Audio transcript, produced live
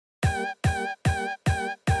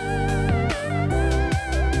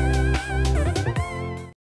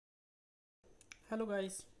Hello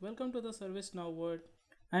guys, welcome to the ServiceNow world,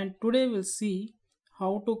 and today we'll see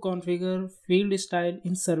how to configure field style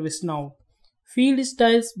in ServiceNow. Field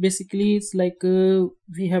styles basically it's like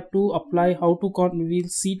we have to apply we'll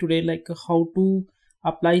see today like how to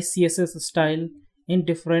apply CSS style in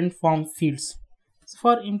different form fields. So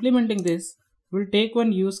for implementing this, we'll take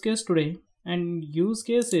one use case today, and use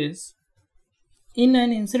case is in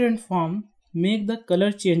an incident form, make the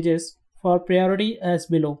color changes for priority as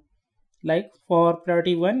below. Like for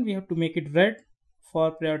priority 1, we have to make it red.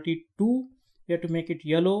 For priority 2, we have to make it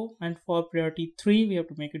yellow. And for priority 3, we have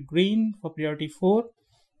to make it green. For priority 4,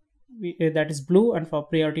 that is blue. And for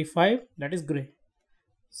priority 5, that is gray.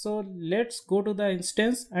 So let's go to the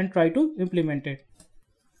instance and try to implement it.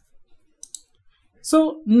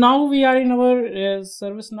 So now we are in our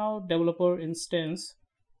ServiceNow developer instance.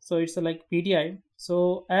 So it's like PDI.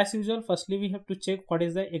 So as usual, firstly we have to check what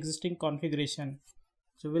is the existing configuration.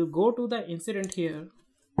 So we'll go to the incident here.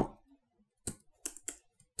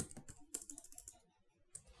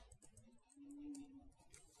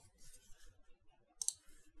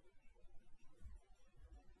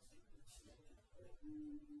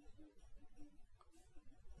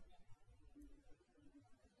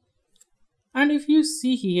 And if you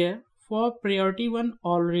see here, for priority 1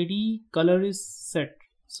 already color is set.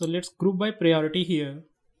 So let's group by priority here.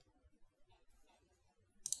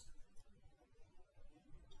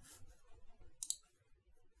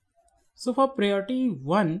 So for priority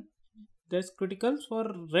 1, that's critical.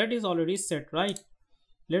 For red is already set, right?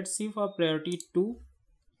 Let's see for priority 2.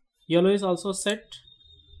 Yellow is also set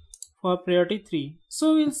for priority 3.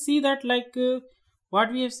 So we'll see that like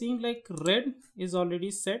what we have seen, like red is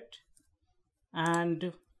already set,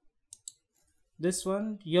 and this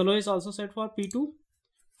one yellow is also set for P2.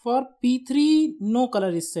 For P3 no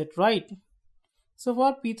color is set, right? So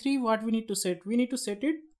for P3 what we need to set? We need to set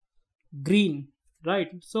it green, right?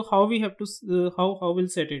 So how we have to how we'll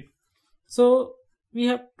set it? So we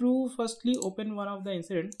have to firstly open one of the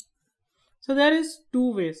incident. So there is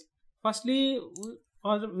two ways. Firstly,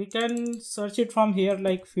 or we can search it from here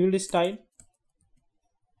like field style,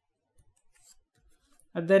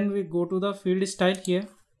 and then we go to the field style here,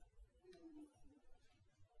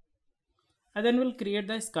 and then we'll create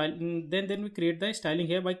the style. Then we create the styling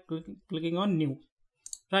here by clicking on new,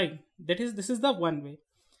 right? This is the one way.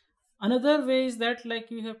 Another way is that like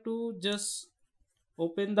you have to just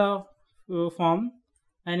open the form,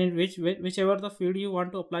 and in whichever the field you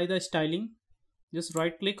want to apply the styling, just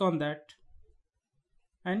right click on that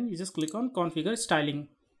and you just click on configure styling.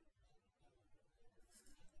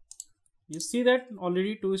 You see that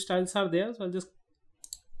already two styles are there, so I'll just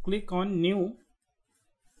click on new,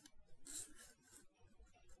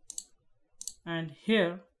 and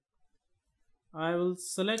here I will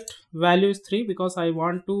select value is 3 because I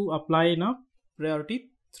want to apply in a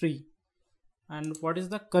priority 3. And what is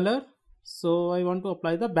the color? So I want to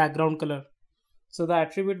apply the background color. So the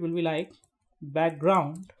attribute will be like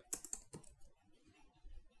background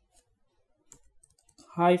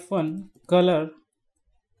hyphen color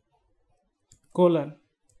colon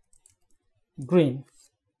green,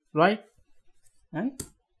 right? And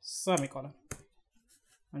semicolon,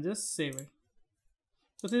 and just save it.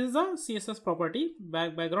 So this is the CSS property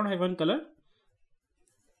background hyphen color.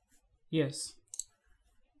 Yes.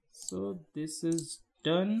 So this is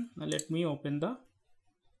done. Now let me open the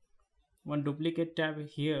one duplicate tab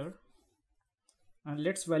here, and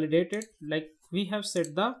let's validate it. Like we have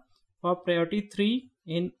set the for priority 3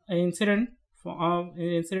 in incident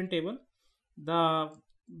table, the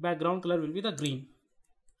background color will be the green.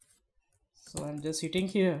 So I'm just hitting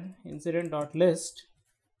here incident.list.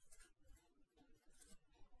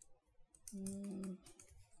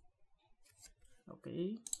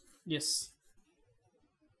 Okay, yes,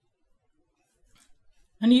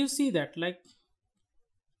 and you see that like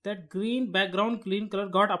that green background green color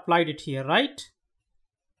got applied it here, right?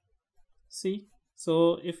 See,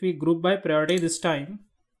 so if we group by priority this time,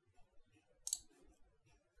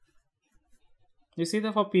 you see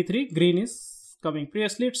that for P3 green is coming.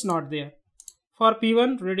 Previously it's not there. For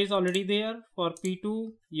P1 red is already there. For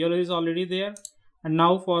P2 yellow is already there, and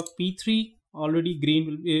now for P3 already green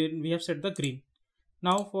will be, we have set the green.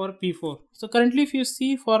 Now for P4, so currently if you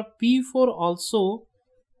see for P4 also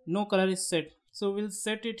no color is set, so we'll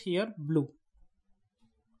set it here blue.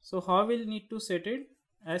 So how we'll need to set it?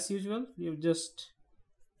 As usual, you just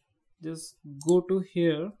go to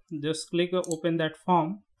here, just click open that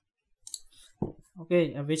form.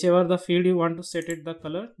 Okay, whichever the field you want to set it the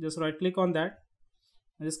color, just right click on that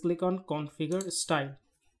and just click on configure style.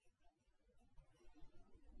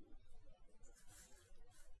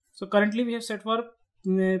 So currently we have set for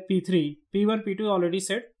P3, P1, P2 already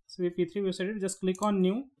set. So P3 we set it. Just click on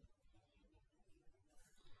new,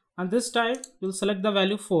 and this time we'll select the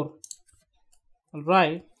value 4. All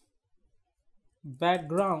right,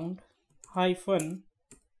 background hyphen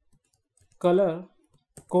color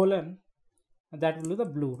colon, and that will be the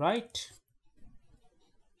blue, right?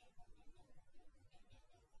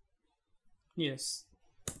 Yes,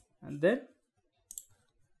 and then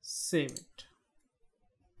save it.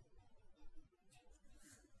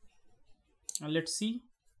 And let's see,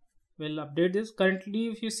 we'll update this. Currently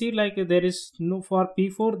if you see, like, there is no, for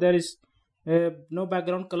P4 there is no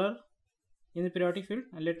background color in the periodic field.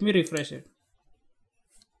 And let me refresh it,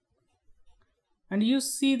 and you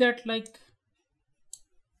see that like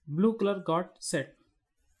blue color got set.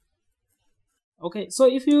 Okay, so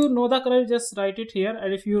if you know the color, just write it here,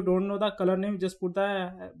 and if you don't know the color name, just put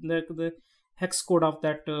the hex code of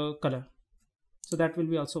that color, so that will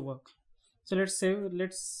be also work. So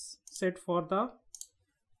let's set for the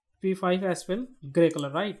P5 as well, gray color,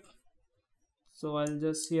 right? So I'll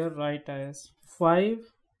just here write as 5,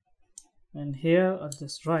 and here I'll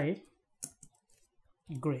just write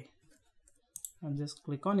gray, and just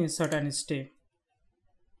click on insert and stay.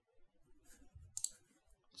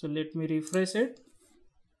 So let me refresh it.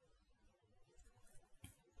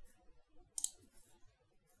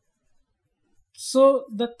 So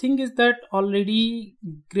the thing is that already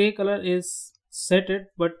gray color is set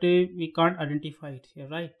it, but we can't identify it here,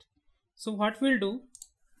 right? So what we'll do,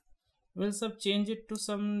 we'll change it to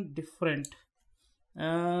some different.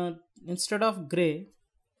 Instead of gray,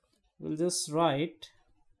 we'll just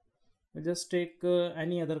take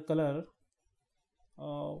any other color,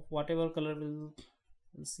 whatever color we'll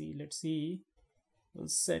see. Let's see,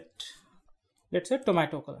 let's say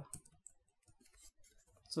tomato color.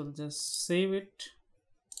 So just save it,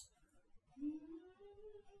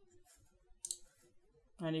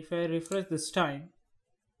 and if I refresh this time,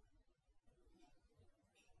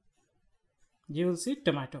 you will see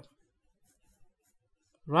tomato,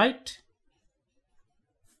 right?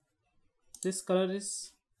 This color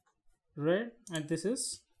is red and this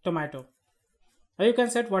is tomato. Or you can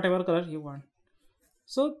set whatever color you want.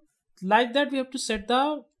 So like that we have to set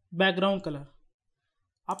the background color.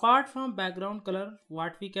 Apart from background color,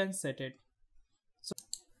 what we can set it.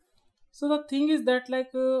 So the thing is that,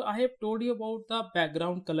 like, I have told you about the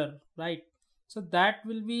background color, right? So that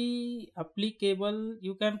will be applicable.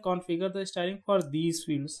 You can configure the styling for these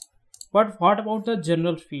fields. But what about the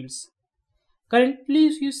general fields? Currently,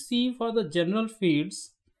 if you see for the general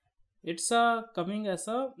fields, it's coming as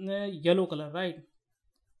a yellow color, right?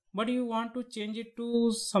 But you want to change it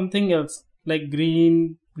to something else like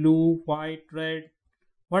green, blue, white, red,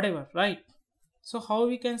 whatever, right? So how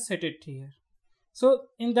we can set it here? So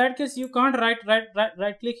in that case, you can't right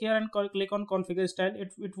click here and click on configure style.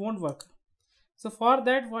 It won't work. So for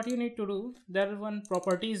that, what you need to do, there is one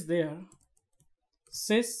property is there,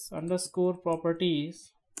 sys underscore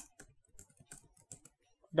properties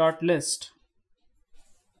dot list,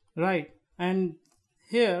 right? And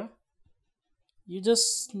here you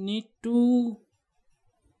just need to,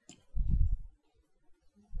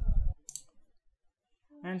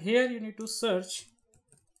 and here you need to search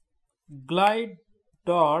glide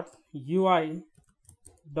dot ui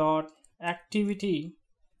dot activity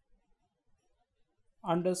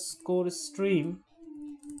underscore stream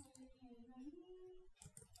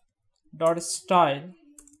dot style.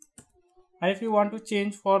 And if you want to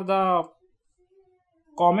change for the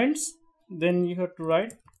comments, then you have to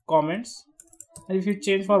write comments. And if you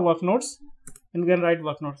change for work notes, then you can write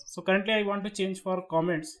work notes. So currently I want to change for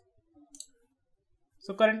comments.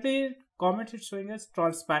 So currently comments is showing as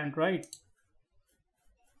transparent, right?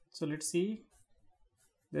 So let's see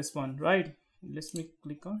this one, right? Let me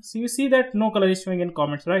click on. So you see that no color is showing in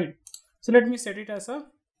comments, right? So let me set it as a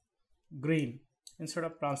green instead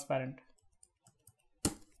of transparent,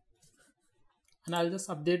 and I'll just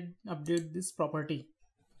update this property.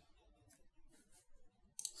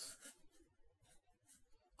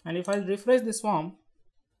 And if I refresh this form,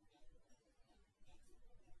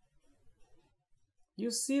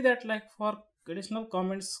 you see that, like, for additional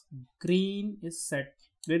comments, green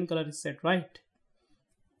color is set, right?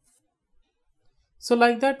 So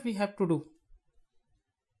like that we have to do.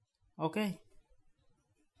 Okay,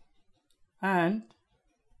 and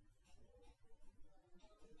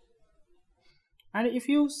if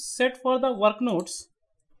you set for the work notes,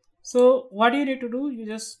 so what you need to do, you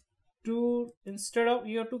just do, instead of,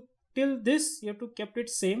 you have to till this, you have to kept it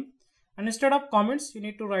same, and instead of comments you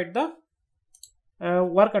need to write the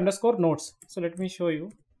work underscore notes. So let me show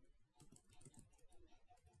you.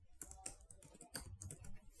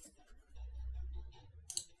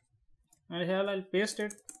 and here I'll paste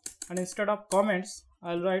it, and instead of comments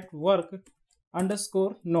I'll write work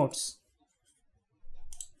underscore notes.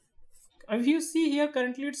 If you see here,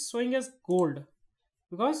 currently it's showing as gold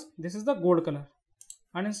because this is the gold color,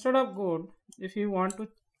 and instead of gold, if you want to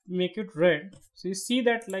make it red, so you see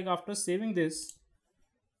that like after saving this,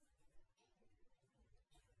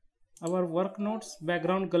 our work notes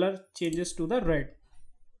background color changes to the red.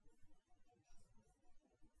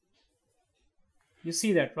 You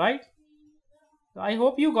see that, right? So I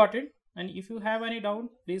hope you got it, and if you have any doubt,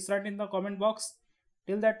 please write in the comment box.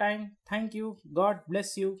 Till that time, thank you. God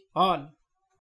bless you all.